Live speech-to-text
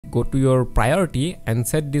go to your priority and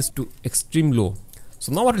set this to extreme low.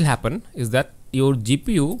 So now what will happen is that your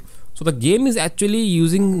GPU, so the game is actually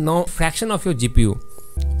using now fraction of your GPU.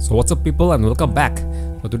 So what's up people, and welcome back.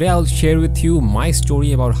 So today I'll share with you my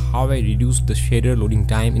story about how I reduced the shader loading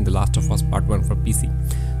time in The Last of Us Part 1 for PC.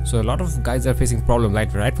 So a lot of guys are facing problem,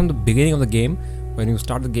 right from the beginning of the game. When you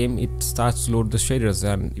start the game, it starts to load the shaders,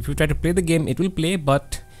 and if you try to play the game, it will play,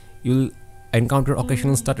 but you'll encounter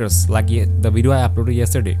occasional stutters like the video I uploaded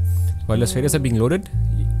yesterday. While the shaders are being loaded,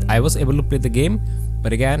 I was able to play the game,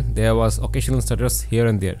 but again there was occasional stutters here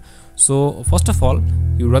and there. So first of all,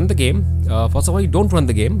 you run the game. First of all, you don't run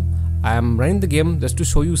the game. I am running the game just to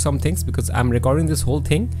show you some things because I'm recording this whole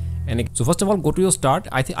thing. And so first of all, go to your start.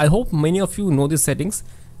 I hope many of you know these settings.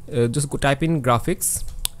 Just go type in graphics,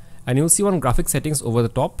 and you'll see one graphic settings over the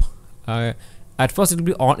top. At first it will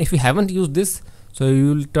be on if you haven't used this, so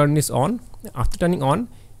you will turn this on. After turning on,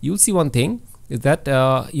 you'll see one thing is that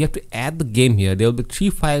you have to add the game here. There will be 3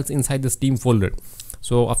 files inside the Steam folder.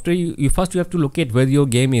 So after you first have to locate where your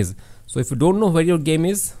game is. So if you don't know where your game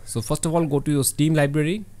is, so first of all go to your Steam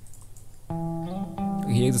library.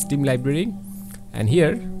 Here is the Steam library, and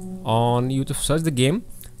here on you to search the game.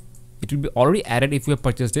 It will be already added if you have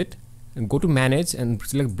purchased it, and go to manage and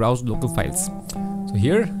select browse local files. So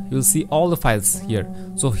here you will see all the files here.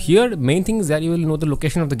 So here the main thing is that you will know the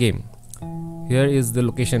location of the game. Here is the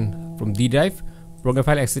location from D drive, program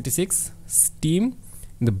file x86, Steam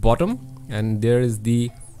in the bottom, and there is the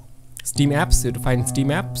Steam apps. You have to find Steam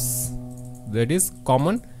apps. There it is,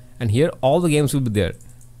 common, and here all the games will be there.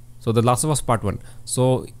 So The Last of Us Part 1.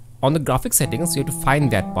 So on the graphic settings, you have to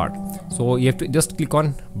find that part. So you have to just click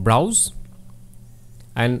on browse,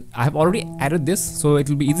 and I have already added this, so it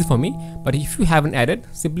will be easy for me. But if you haven't added,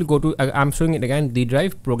 simply go to I'm showing it again, D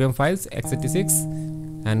drive, program files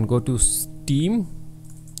x86, and go to Steam,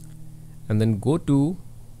 and then go to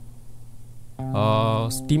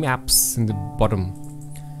Steam apps in the bottom.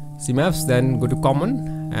 Steam apps, then go to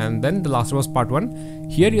common, and then The Last of Us Part 1.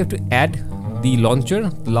 Here you have to add the launcher,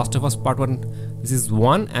 The Last of Us Part 1. This is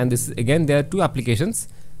one, and this is again, there are 2 applications,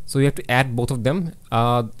 so you have to add both of them.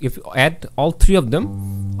 If you add all 3 of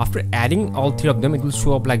them, after adding all 3 of them, it will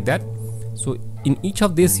show up like that. So in each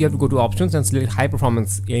of these, you have to go to options and select high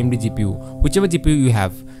performance AMD GPU, whichever GPU you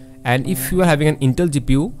have. And if you are having an Intel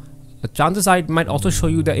GPU, the chances are it might also show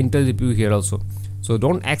you the Intel GPU here also. So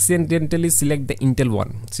don't accidentally select the Intel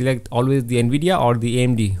one. Select always the Nvidia or the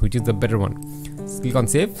AMD, which is the better one. Click on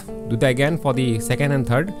save. Do that again for the second and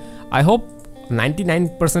third. I hope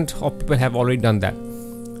 99% of people have already done that.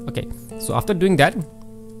 Okay, so after doing that,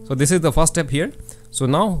 so this is the first step here. So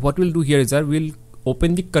now what we'll do here is that we'll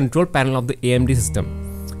open the control panel of the AMD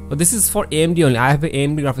system. So this is for AMD only. I have an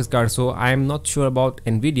AMD graphics card, so I am not sure about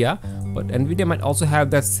Nvidia, but Nvidia might also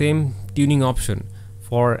have that same tuning option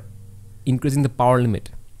for increasing the power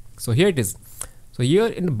limit. So here it is. So here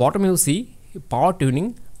in the bottom you'll see power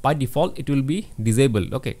tuning. By default it will be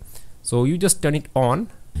disabled. Okay, so you just turn it on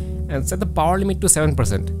and set the power limit to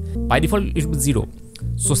 7%. By default it will be 0.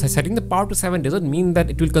 So setting the power to 7 doesn't mean that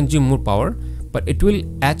it will consume more power, but it will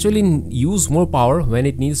actually use more power when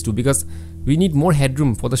it needs to, because we need more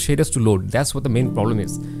headroom for the shaders to load. That's what the main problem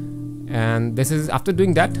is. And this is after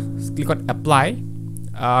doing that, click on apply.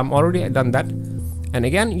 I'm already done that, and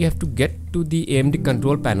again you have to get to the AMD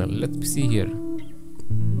control panel. Let's see here.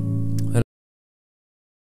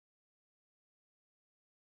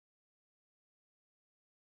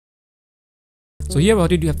 So here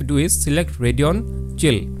what you have to do is select Radeon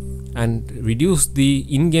Chill and reduce the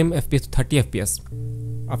in-game FPS to 30 FPS.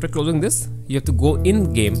 After closing this, you have to go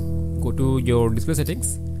in game, go to your display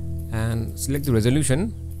settings and select the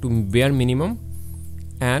resolution to bare minimum,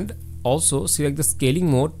 and also select the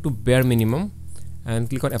scaling mode to bare minimum and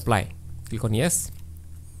click on apply. Click on yes.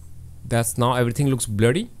 That's now everything looks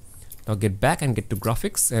blurry. Now get back and get to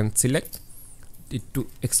graphics and select it to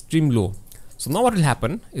extreme low. So now what will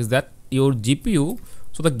happen is that your GPU,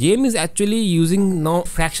 so the game is actually using now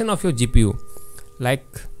fraction of your GPU, like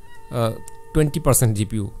 20%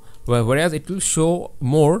 GPU, whereas it will show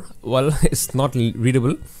more. Well, it's not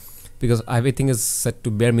readable because everything is set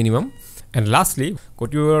to bare minimum. And lastly, go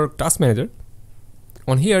to your task manager.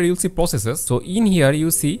 On here you'll see processes. So in here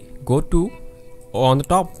you see, go to on the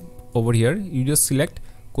top over here, you just select,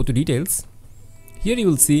 go to details. Here you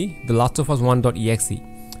will see The Last of Us 1.exe,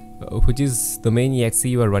 which is the main exe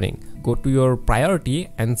you are running. Go to your priority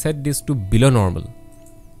and set this to below normal.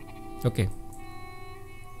 Okay,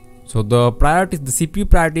 so the priority, the CPU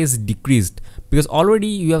priority is decreased because already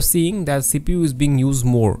you have seen that CPU is being used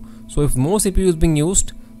more. So if more CPU is being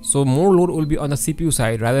used, so more load will be on the CPU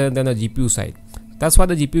side rather than the GPU side. That's why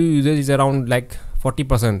the GPU usage is around like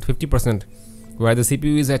 40%, 50%, where the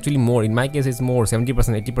CPU is actually more. In my case, it's more, 70%,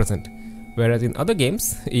 80%. Whereas in other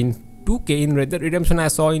games, in 2K, in Red Dead Redemption, I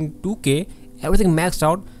saw in 2K, everything maxed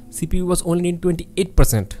out, CPU was only in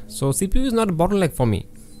 28%. So CPU is not a bottleneck for me.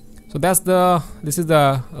 So this is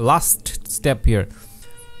the last step here.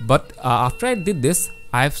 But after I did this,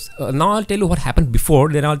 now I'll tell you what happened before,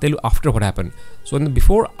 then I'll tell you after what happened. So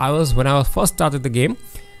when I was first started the game,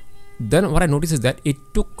 then what I noticed is that it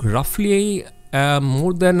took roughly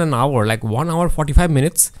more than an hour, like 1 hour 45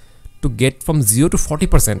 minutes to get from 0 to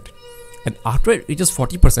 40%. And after it reaches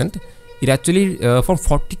 40%, it actually from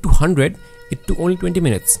 40 to 100, it took only 20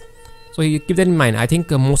 minutes. So you keep that in mind. I think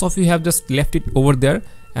most of you have just left it over there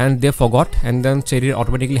and they forgot, and then it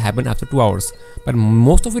automatically happened after 2 hours. But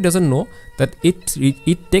most of you doesn't know that it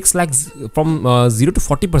takes like from 0 to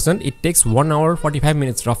 40%, it takes 1 hour 45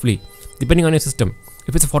 minutes roughly, depending on your system.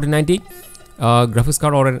 If it's a 4090 graphics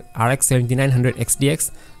card or an RX 7900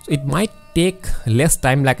 XDX, so it might take less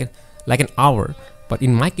time, like an hour. But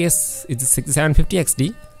in my case, it's a 6750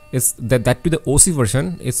 XD. It's that to the OC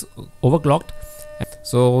version is overclocked.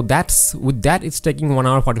 So with that it's taking 1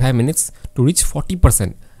 hour 45 minutes to reach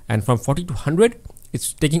 40%, and from 40 to 100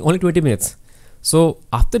 it's taking only 20 minutes. So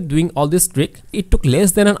after doing all this trick, it took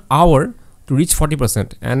less than an hour to reach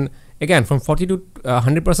 40%, and again from 40 to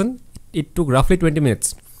 100% it took roughly 20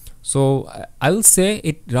 minutes. So I will say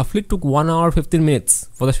it roughly took 1 hour 15 minutes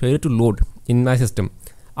for the shader to load in my system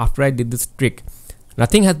after I did this trick.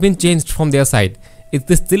 Nothing has been changed from their side.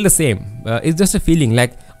 It's still the same. It's just a feeling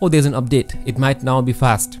like, oh, there's an update, it might now be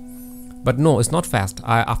fast. But no, it's not fast.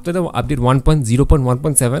 After the update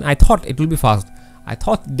 1.0.1.7, I thought it will be fast. I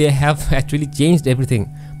thought they have actually changed everything.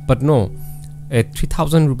 But no, a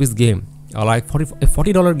 3000 rupees game, or like a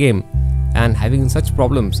 $40 game, and having such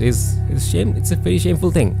problems is shame. It's a very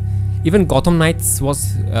shameful thing. Even Gotham Knights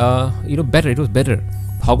was better. It was better.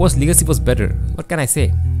 Hogwarts Legacy was better. What can I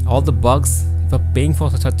say? All the bugs, if you're paying for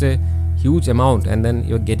such a huge amount and then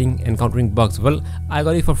you're encountering bugs, well, I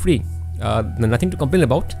got it for free. Nothing to complain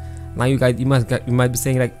about. Now you might be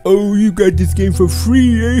saying like, oh, you got this game for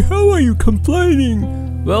free, eh? How are you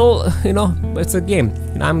complaining? Well, it's a game.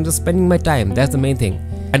 I'm just spending my time. That's the main thing.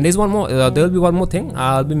 And there's one more. There will be one more thing.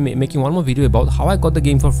 I'll be making one more video about how I got the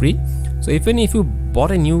game for free. So even if you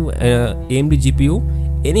bought a new AMD GPU,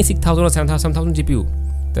 any 6000 or 7000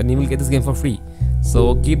 GPU, then you will get this game for free.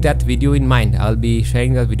 So keep that video in mind. I'll be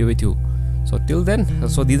sharing that video with you. So till then,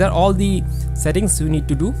 so these are all the settings you need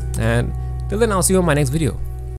to do, and till then I'll see you on my next video.